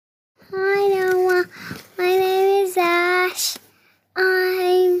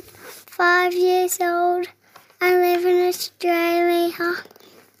years old. I live in Australia,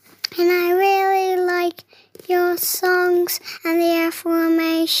 and I really like your songs and the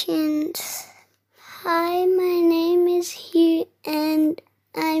affirmations. Hi, my name is Hugh, and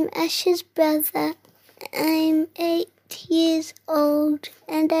I'm Ash's brother. I'm 8 years old,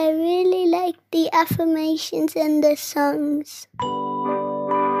 and I really like the affirmations and the songs.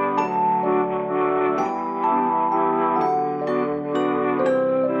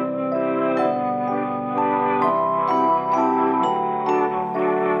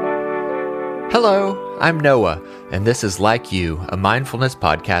 Hello, I'm Noah, and this is Like You, a mindfulness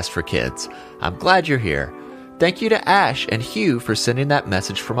podcast for kids. I'm glad you're here. Thank you to Ash and Hugh for sending that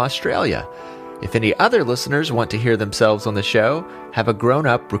message from Australia. If any other listeners want to hear themselves on the show, have a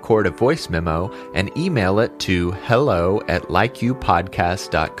grown-up record a voice memo and email it to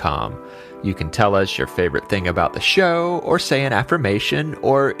hello@likeyoupodcast.com. You can tell us your favorite thing about the show, or say an affirmation,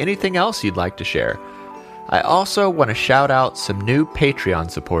 or anything else you'd like to share. I also want to shout out some new Patreon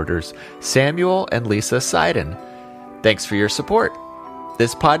supporters, Samuel and Lisa Seiden. Thanks for your support.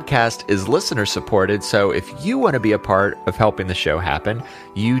 This podcast is listener supported, so if you want to be a part of helping the show happen,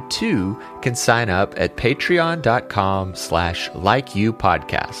 you too can sign up at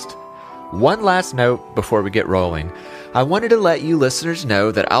patreon.com/likeyoupodcast. One last note before we get rolling. I wanted to let you listeners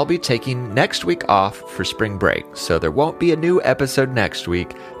know that I'll be taking next week off for spring break, so there won't be a new episode next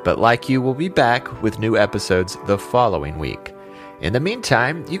week, but Like You will be back with new episodes the following week. In the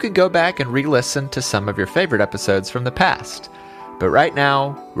meantime, you can go back and re-listen to some of your favorite episodes from the past. But right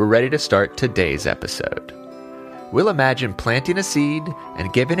now, we're ready to start today's episode. We'll imagine planting a seed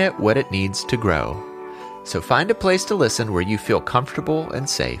and giving it what it needs to grow. So find a place to listen where you feel comfortable and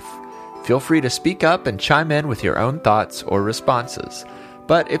safe. Feel free to speak up and chime in with your own thoughts or responses.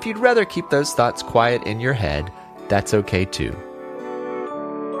 But if you'd rather keep those thoughts quiet in your head, that's okay too.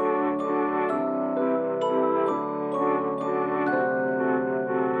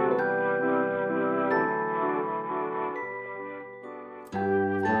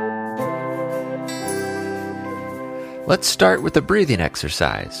 Let's start with a breathing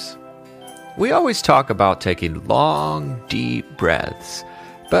exercise. We always talk about taking long, deep breaths,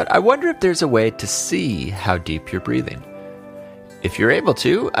 but I wonder if there's a way to see how deep you're breathing. If you're able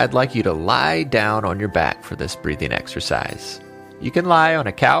to, I'd like you to lie down on your back for this breathing exercise. You can lie on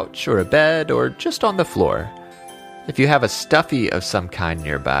a couch or a bed or just on the floor. If you have a stuffy of some kind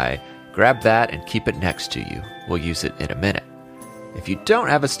nearby, grab that and keep it next to you. We'll use it in a minute. If you don't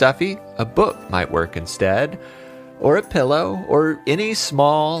have a stuffy, a book might work instead, or a pillow, or any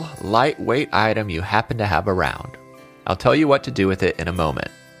small, lightweight item you happen to have around. I'll tell you what to do with it in a moment.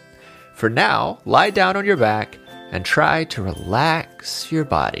 For now, lie down on your back and try to relax your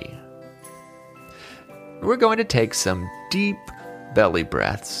body. We're going to take some deep belly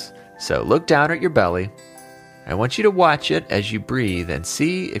breaths. So look down at your belly. I want you to watch it as you breathe and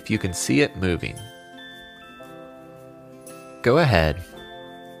see if you can see it moving. Go ahead.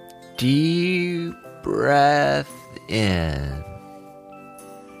 Deep breath in.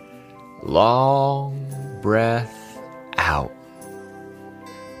 Long breath out.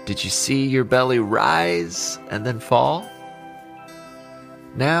 Did you see your belly rise and then fall?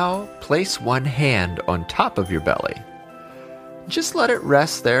 Now place one hand on top of your belly. Just let it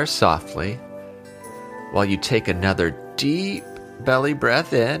rest there softly while you take another deep belly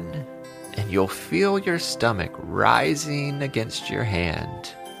breath in, and you'll feel your stomach rising against your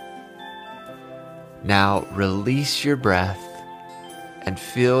hand. Now release your breath and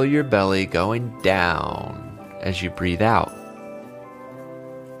feel your belly going down as you breathe out.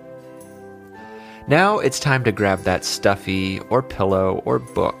 Now it's time to grab that stuffy or pillow or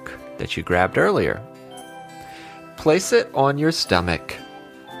book that you grabbed earlier. Place it on your stomach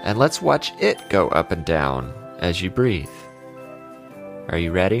and let's watch it go up and down as you breathe. Are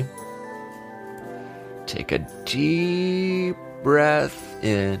you ready? Take a deep breath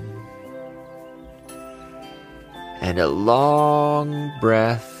in and a long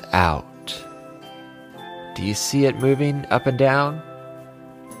breath out. Do you see it moving up and down?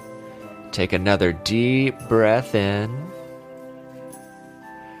 Take another deep breath in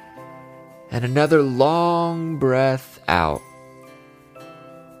and another long breath out.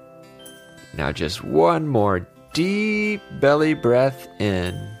 Now just one more deep belly breath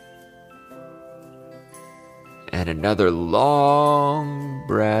in and another long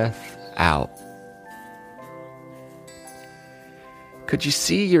breath out. Could you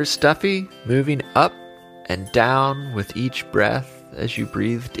see your stuffy moving up and down with each breath as you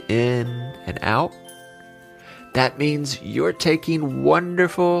breathed in and out? That means you're taking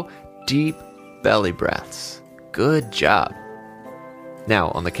wonderful, deep belly breaths. Good job. Now,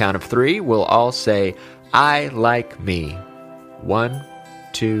 on the count of 3, we'll all say, I like me. 1,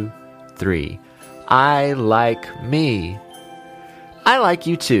 2, 3. I like me. I like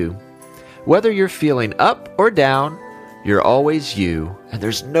you too. Whether you're feeling up or down, you're always you, and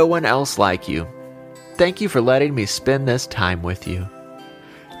there's no one else like you. Thank you for letting me spend this time with you.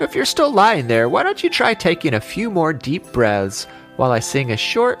 If you're still lying there, why don't you try taking a few more deep breaths while I sing a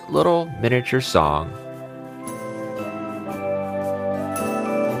short little miniature song.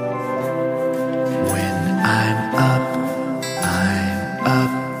 When I'm up, I'm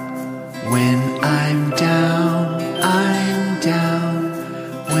up. When I'm down, I'm down.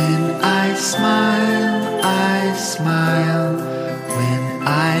 When I smile. When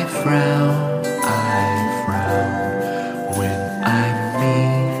I frown, I frown. When I'm me.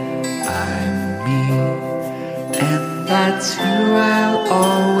 And that's who I'll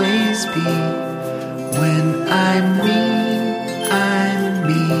always be. When I'm me.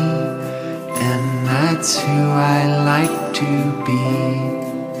 And that's who I like to be.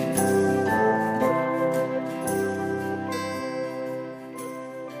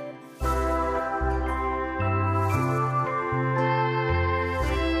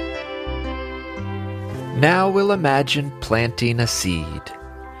 Now we'll imagine planting a seed.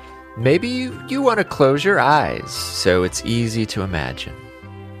 Maybe you want to close your eyes so it's easy to imagine.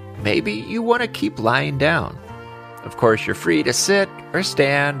 Maybe you want to keep lying down. Of course, you're free to sit or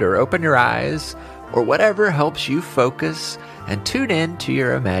stand or open your eyes or whatever helps you focus and tune in to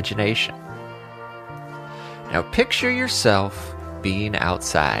your imagination. Now picture yourself being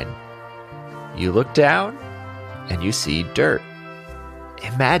outside. You look down and you see dirt.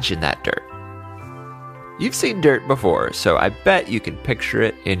 Imagine that dirt. You've seen dirt before, so I bet you can picture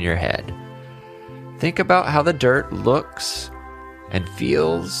it in your head. Think about how the dirt looks and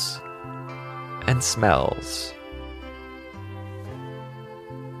feels and smells.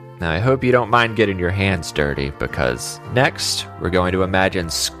 Now, I hope you don't mind getting your hands dirty, because next we're going to imagine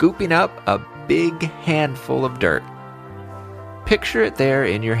scooping up a big handful of dirt. Picture it there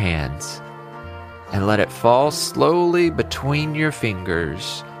in your hands and let it fall slowly between your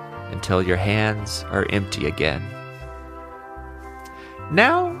fingers until your hands are empty again.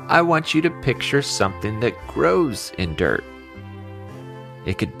 Now I want you to picture something that grows in dirt.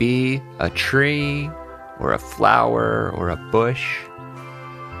 It could be a tree or a flower or a bush.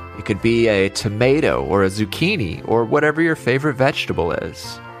 It could be a tomato or a zucchini or whatever your favorite vegetable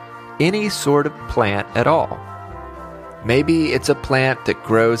is. Any sort of plant at all. Maybe it's a plant that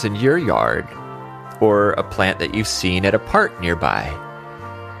grows in your yard or a plant that you've seen at a park nearby.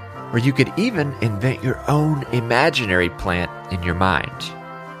 Or you could even invent your own imaginary plant in your mind.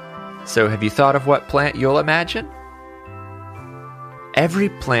 So have you thought of what plant you'll imagine? Every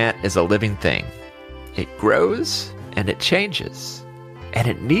plant is a living thing. It grows and it changes. And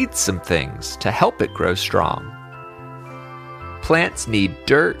it needs some things to help it grow strong. Plants need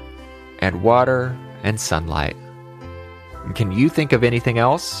dirt and water and sunlight. Can you think of anything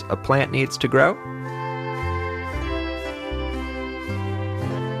else a plant needs to grow?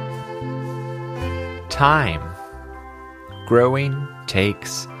 Time. Growing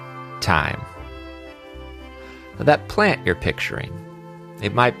takes time. Now, that plant you're picturing,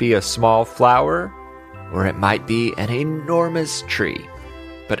 it might be a small flower or it might be an enormous tree.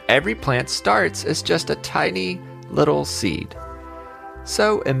 But every plant starts as just a tiny little seed.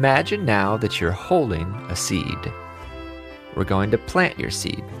 So imagine now that you're holding a seed. We're going to plant your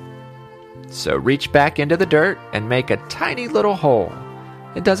seed. So reach back into the dirt and make a tiny little hole.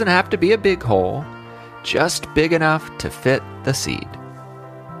 It doesn't have to be a big hole, just big enough to fit the seed.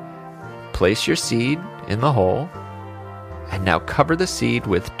 Place your seed in the hole and now cover the seed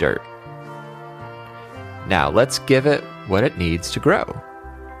with dirt. Now let's give it what it needs to grow.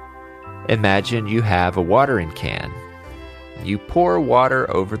 Imagine you have a watering can. You pour water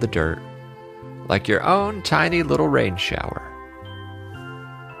over the dirt, like your own tiny little rain shower.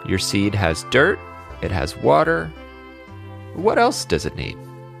 Your seed has dirt, it has water. What else does it need?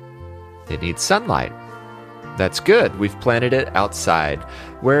 It needs sunlight. That's good, we've planted it outside,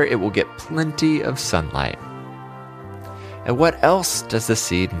 where it will get plenty of sunlight. And what else does the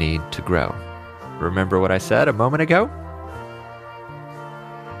seed need to grow? Remember what I said a moment ago?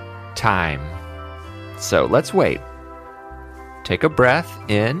 Time. So let's wait. Take a breath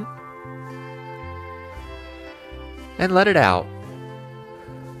in and let it out.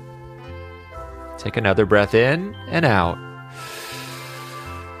 Take another breath in and out.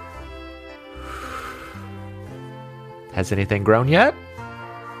 Has anything grown yet?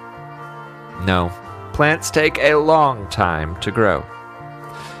 No. Plants take a long time to grow.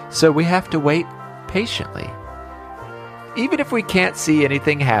 So we have to wait patiently. Even if we can't see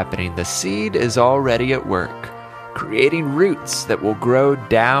anything happening, the seed is already at work, creating roots that will grow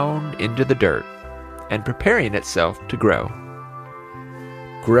down into the dirt and preparing itself to grow.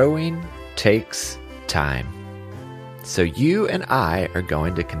 Growing takes time. So you and I are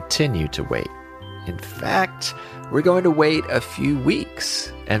going to continue to wait. In fact, we're going to wait a few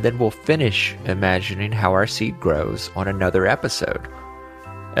weeks, and then we'll finish imagining how our seed grows on another episode.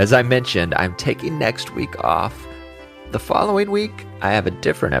 As I mentioned, I'm taking next week off. The following week, I have a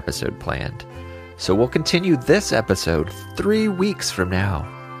different episode planned. So we'll continue this episode 3 weeks from now.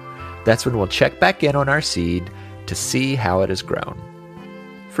 That's when we'll check back in on our seed to see how it has grown.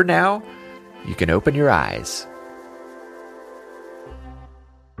 For now, you can open your eyes.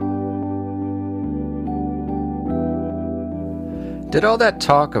 Did all that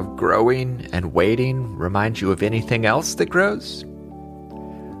talk of growing and waiting remind you of anything else that grows?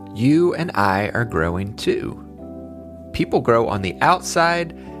 You and I are growing too. People grow on the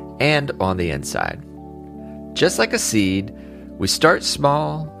outside and on the inside. Just like a seed, we start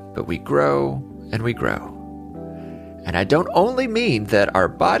small, but we grow and we grow. And I don't only mean that our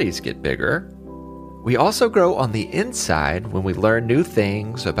bodies get bigger. We also grow on the inside when we learn new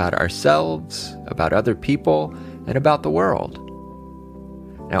things about ourselves, about other people, and about the world.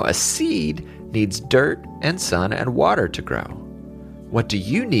 Now, a seed needs dirt and sun and water to grow. What do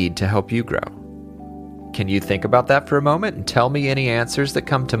you need to help you grow? Can you think about that for a moment and tell me any answers that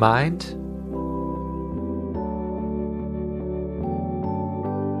come to mind?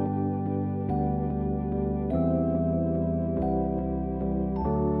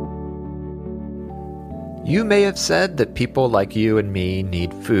 You may have said that people like you and me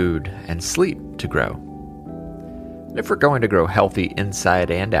need food and sleep to grow. And if we're going to grow healthy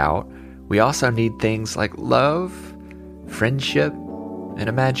inside and out, we also need things like love, friendship, and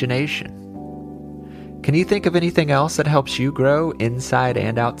imagination. Can you think of anything else that helps you grow inside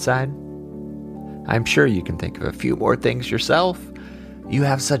and outside? I'm sure you can think of a few more things yourself. You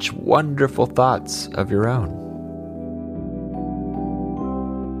have such wonderful thoughts of your own.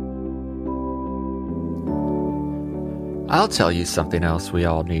 I'll tell you something else we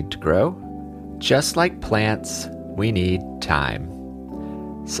all need to grow. Just like plants, we need time.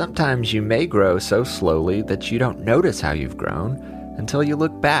 Sometimes you may grow so slowly that you don't notice how you've grown until you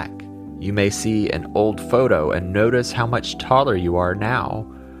look back. You may see an old photo and notice how much taller you are now,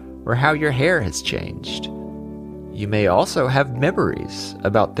 or how your hair has changed. You may also have memories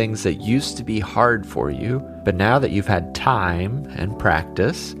about things that used to be hard for you, but now that you've had time and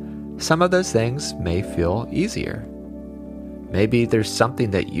practice, some of those things may feel easier. Maybe there's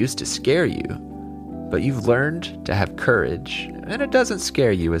something that used to scare you, but you've learned to have courage, and it doesn't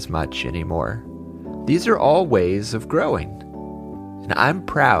scare you as much anymore. These are all ways of growing, and I'm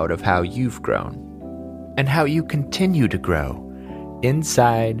proud of how you've grown, and how you continue to grow,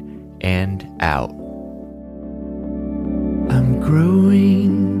 inside and out. I'm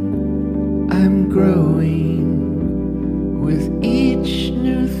growing, with each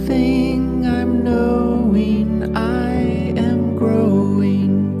new thing I'm knowing. I am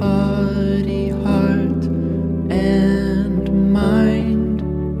growing, body, heart, and mind.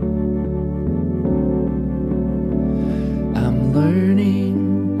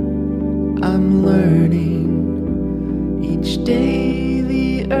 I'm learning, each day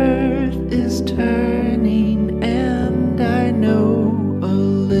the earth is turning, and I know a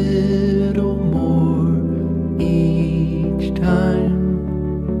little more each time.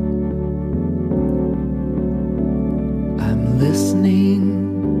 I'm listening,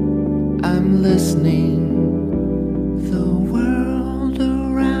 the world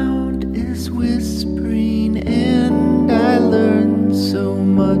around is whispering, and I learn so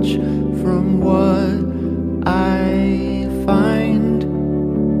much from what I find.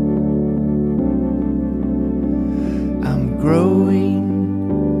 I'm growing,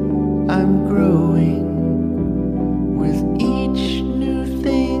 with each new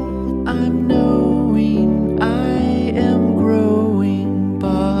thing I'm knowing. I am growing,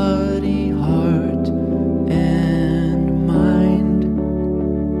 body, heart, and mind.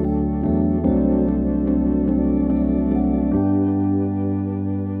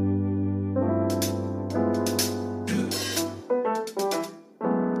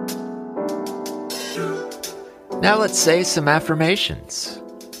 Now let's say some affirmations.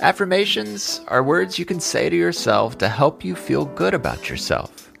 Affirmations are words you can say to yourself to help you feel good about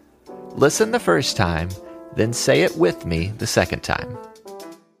yourself. Listen the first time, then say it with me the second time.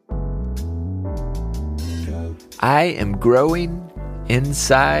 I am growing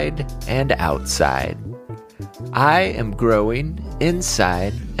inside and outside. I am growing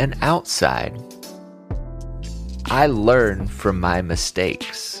inside and outside. I learn from my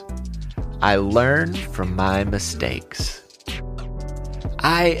mistakes. I learn from my mistakes.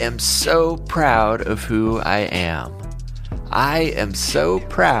 I am so proud of who I am. I am so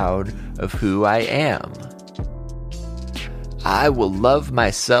proud of who I am. I will love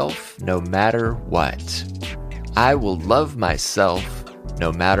myself no matter what. I will love myself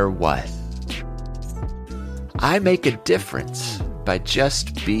no matter what. I make a difference by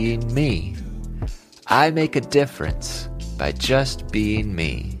just being me. I make a difference by just being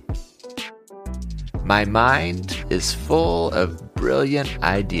me. My mind is full of brilliant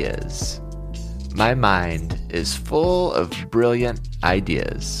ideas. My mind is full of brilliant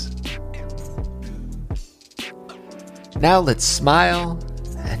ideas. Now let's smile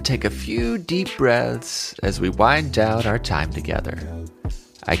and take a few deep breaths as we wind down our time together.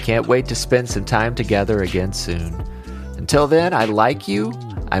 I can't wait to spend some time together again soon. Until then, I like you,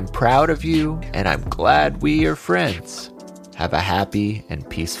 I'm proud of you, and I'm glad we are friends. Have a happy and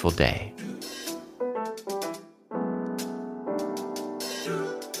peaceful day.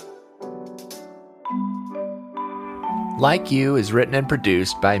 Like You is written and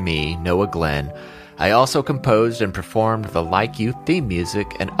produced by me, Noah Glenn. I also composed and performed the Like You theme music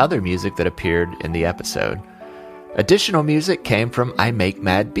and other music that appeared in the episode. Additional music came from I Make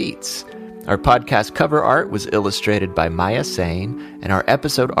Mad Beats. Our podcast cover art was illustrated by Maya Sane, and our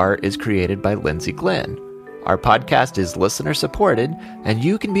episode art is created by Lindsay Glenn. Our podcast is listener-supported, and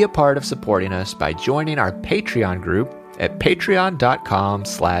you can be a part of supporting us by joining our Patreon group at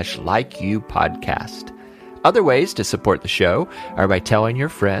patreon.com/likeyoupodcast. Other ways to support the show are by telling your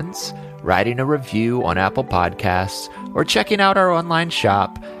friends, writing a review on Apple Podcasts, or checking out our online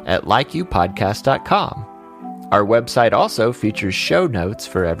shop at likeyoupodcast.com. Our website also features show notes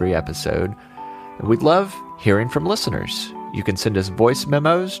for every episode. We'd love hearing from listeners. You can send us voice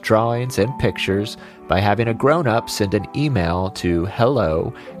memos, drawings, and pictures by having a grown-up send an email to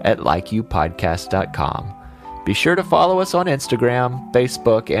hello@likeyoupodcast.com. Be sure to follow us on Instagram,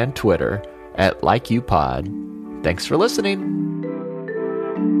 Facebook, and Twitter at LikeYouPod. Thanks for listening.